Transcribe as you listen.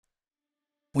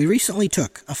We recently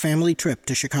took a family trip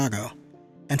to Chicago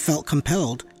and felt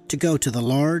compelled to go to the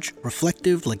large,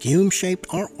 reflective, legume-shaped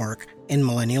artwork in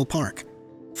Millennial Park,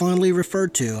 fondly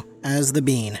referred to as the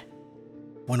Bean.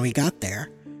 When we got there,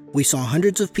 we saw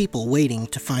hundreds of people waiting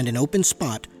to find an open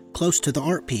spot close to the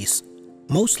art piece,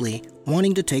 mostly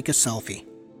wanting to take a selfie.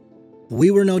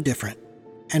 We were no different,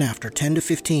 and after 10 to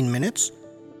 15 minutes,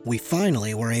 we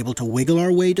finally were able to wiggle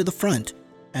our way to the front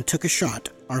and took a shot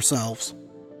ourselves.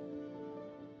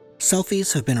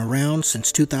 Selfies have been around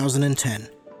since 2010,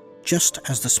 just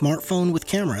as the smartphone with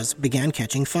cameras began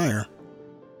catching fire.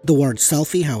 The word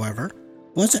selfie, however,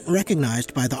 wasn't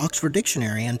recognized by the Oxford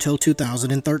Dictionary until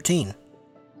 2013,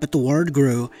 but the word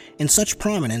grew in such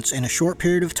prominence in a short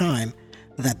period of time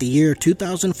that the year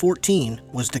 2014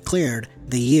 was declared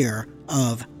the year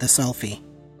of the selfie.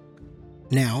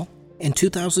 Now, in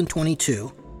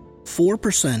 2022,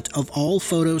 4% of all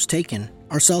photos taken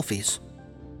are selfies.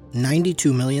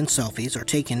 92 million selfies are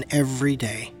taken every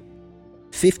day.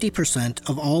 50%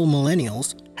 of all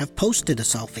millennials have posted a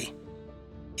selfie.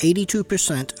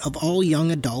 82% of all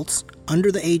young adults under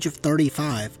the age of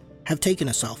 35 have taken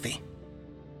a selfie.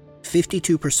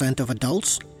 52% of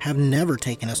adults have never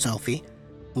taken a selfie,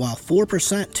 while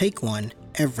 4% take one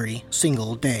every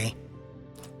single day.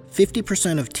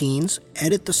 50% of teens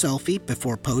edit the selfie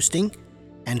before posting,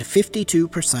 and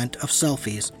 52% of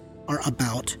selfies are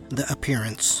about the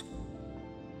appearance.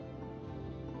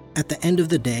 At the end of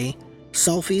the day,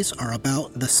 selfies are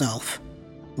about the self.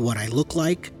 What I look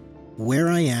like, where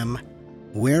I am,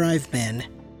 where I've been,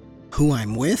 who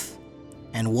I'm with,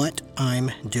 and what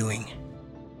I'm doing.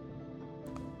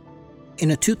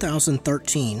 In a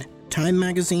 2013 Time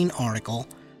magazine article,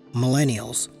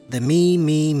 Millennials, the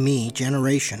Me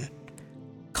generation,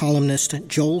 columnist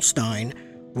Joel Stein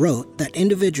wrote that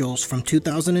individuals from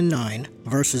 2009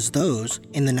 versus those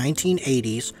in the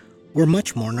 1980s were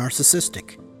much more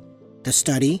narcissistic. The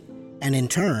study, and in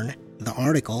turn, the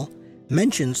article,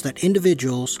 mentions that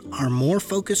individuals are more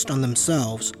focused on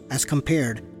themselves as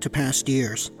compared to past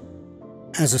years.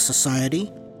 As a society,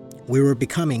 we were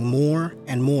becoming more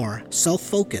and more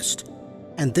self-focused,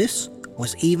 and this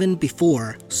was even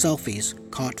before selfies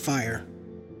caught fire.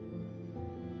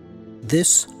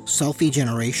 This selfie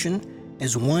generation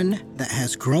is one that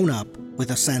has grown up with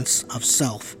a sense of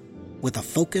self, with a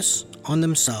focus on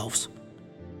themselves.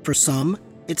 For some,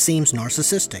 it seems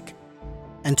narcissistic,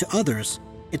 and to others,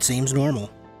 it seems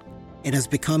normal. It has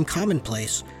become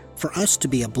commonplace for us to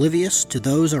be oblivious to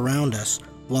those around us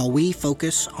while we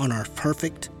focus on our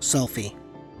perfect selfie.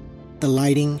 The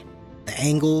lighting, the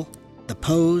angle, the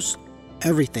pose,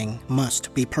 everything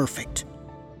must be perfect.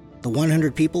 The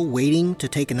 100 people waiting to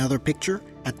take another picture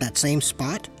at that same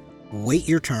spot, wait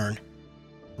your turn.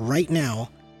 Right now,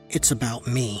 it's about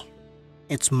me.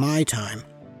 It's my time.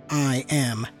 I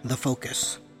am the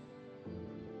focus.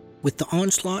 With the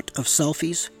onslaught of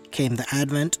selfies came the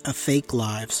advent of fake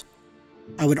lives.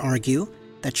 I would argue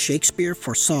that Shakespeare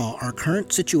foresaw our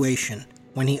current situation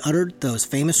when he uttered those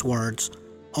famous words,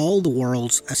 "All the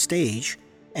world's a stage,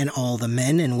 and all the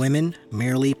men and women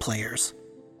merely players."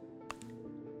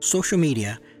 Social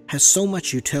media has so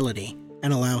much utility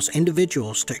and allows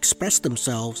individuals to express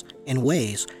themselves in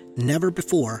ways never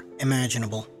before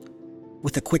imaginable.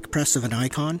 With a quick press of an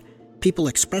icon, people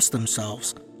express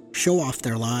themselves, show off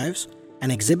their lives,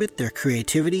 and exhibit their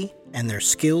creativity and their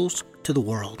skills to the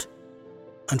world.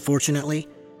 Unfortunately,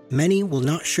 many will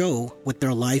not show what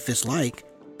their life is like,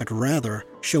 but rather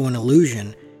show an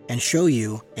illusion and show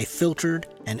you a filtered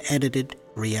and edited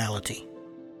reality.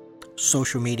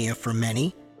 Social media for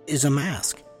many is a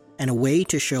mask and a way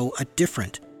to show a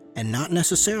different and not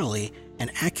necessarily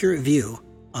an accurate view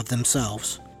of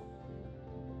themselves.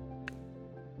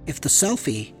 If the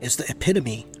selfie is the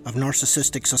epitome of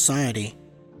narcissistic society,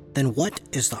 then what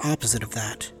is the opposite of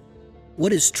that?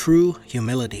 What is true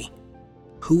humility?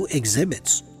 Who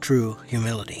exhibits true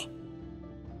humility?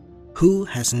 Who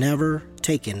has never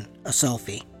taken a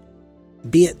selfie?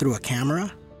 Be it through a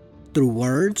camera, through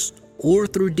words, or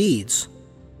through deeds.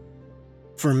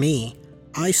 For me,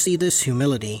 I see this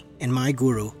humility in my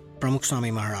guru, Pramukh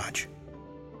Swami Maharaj.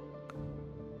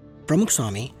 Pramukh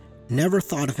Swami never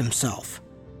thought of himself.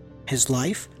 His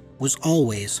life was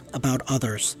always about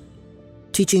others,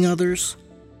 teaching others,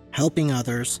 helping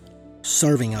others,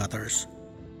 serving others.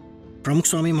 Pramukh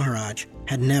Swami Maharaj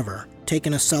had never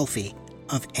taken a selfie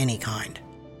of any kind.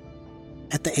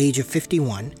 At the age of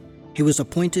 51, he was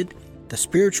appointed the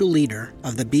spiritual leader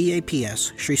of the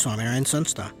BAPS Sri Swaminarayan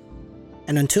Sanstha,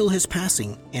 and until his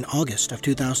passing in August of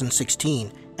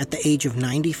 2016 at the age of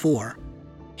 94,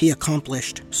 he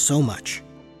accomplished so much.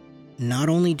 Not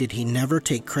only did he never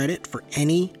take credit for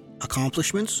any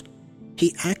accomplishments,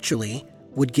 he actually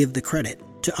would give the credit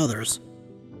to others: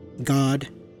 God,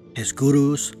 his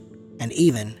gurus, and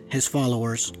even his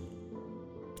followers.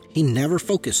 He never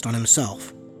focused on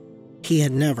himself. He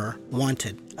had never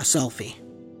wanted a selfie.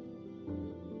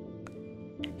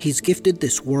 He's gifted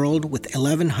this world with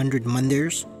 1,100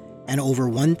 mandirs and over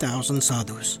 1,000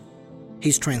 sadhus.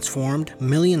 He's transformed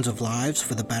millions of lives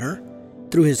for the better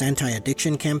through his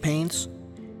anti-addiction campaigns.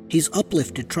 He's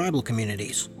uplifted tribal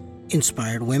communities,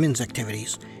 inspired women's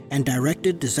activities, and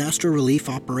directed disaster relief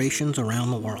operations around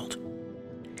the world.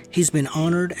 He's been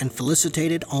honored and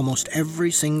felicitated almost every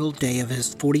single day of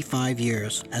his 45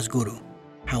 years as guru.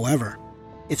 However,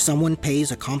 if someone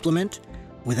pays a compliment,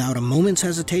 without a moment's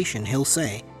hesitation, he'll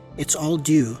say it's all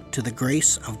due to the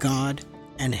grace of God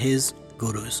and his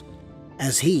gurus,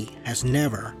 as he has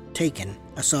never taken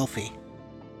a selfie.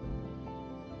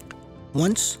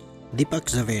 Once, Deepak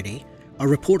Zaveri, a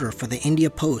reporter for the India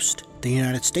Post, the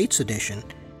United States edition,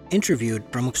 interviewed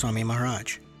Pramukh Swami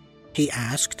Maharaj. He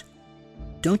asked,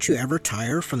 "Don't you ever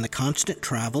tire from the constant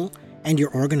travel and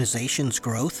your organization's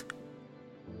growth?"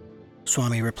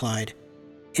 Swami replied,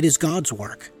 "It is God's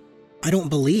work. I don't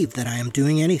believe that I am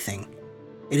doing anything.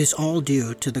 It is all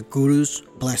due to the Guru's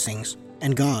blessings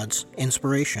and God's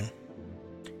inspiration.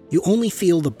 You only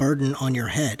feel the burden on your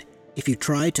head if you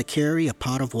try to carry a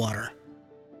pot of water.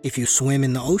 If you swim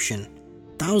in the ocean,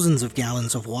 thousands of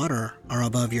gallons of water are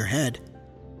above your head,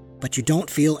 but you don't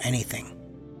feel anything.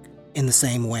 In the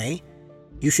same way,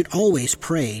 you should always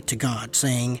pray to God,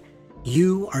 saying,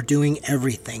 'You are doing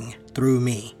everything through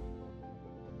me.'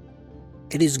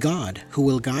 It is God who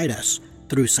will guide us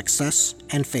through success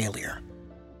and failure.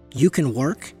 You can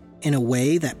work in a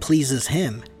way that pleases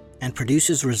Him and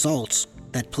produces results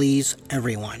that please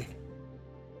everyone."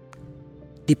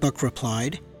 Deepak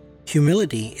replied,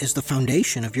 "Humility is the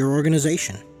foundation of your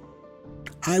organization."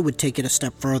 I would take it a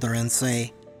step further and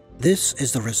say, this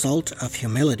is the result of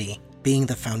humility being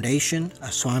the foundation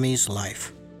of Swami's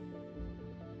life.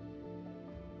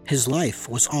 His life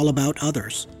was all about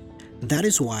others. That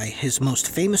is why his most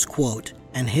famous quote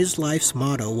and his life's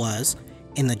motto was,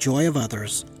 "In the joy of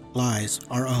others lies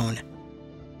our own."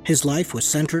 His life was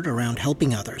centered around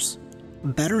helping others,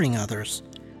 bettering others,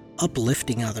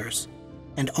 uplifting others,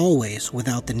 and always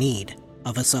without the need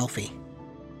of a selfie.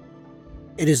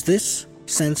 It is this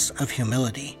sense of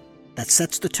humility that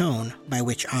sets the tone by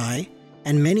which I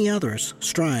and many others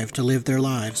strive to live their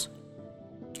lives.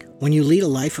 When you lead a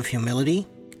life of humility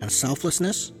and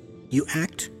selflessness, you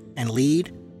act and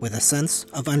lead with a sense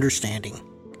of understanding,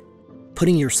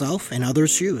 putting yourself in others'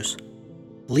 shoes,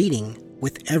 leading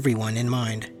with everyone in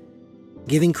mind,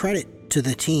 giving credit to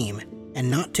the team and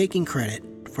not taking credit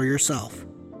for yourself.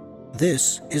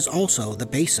 This is also the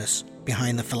basis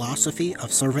behind the philosophy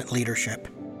of servant leadership.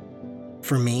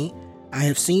 For me, I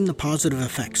have seen the positive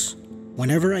effects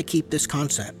whenever I keep this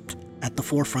concept at the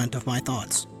forefront of my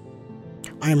thoughts.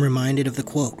 I am reminded of the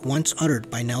quote once uttered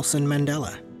by Nelson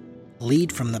Mandela,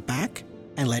 "Lead from the back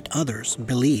and let others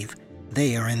believe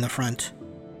they are in the front."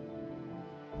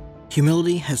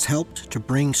 Humility has helped to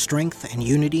bring strength and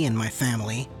unity in my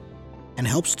family and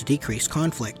helps to decrease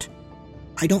conflict.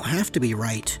 I don't have to be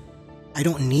right. I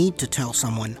don't need to tell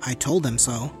someone I told them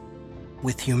so.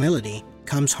 With humility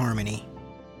comes harmony.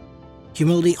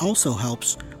 Humility also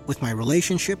helps with my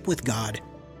relationship with God.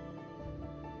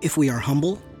 If we are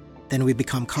humble, then we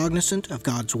become cognizant of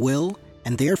God's will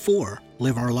and therefore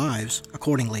live our lives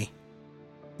accordingly.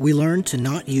 We learn to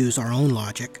not use our own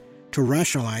logic to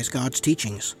rationalize God's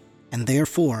teachings and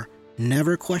therefore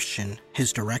never question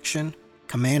His direction,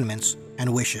 commandments,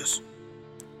 and wishes.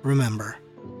 Remember,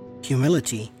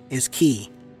 humility is key,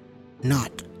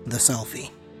 not the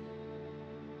selfie.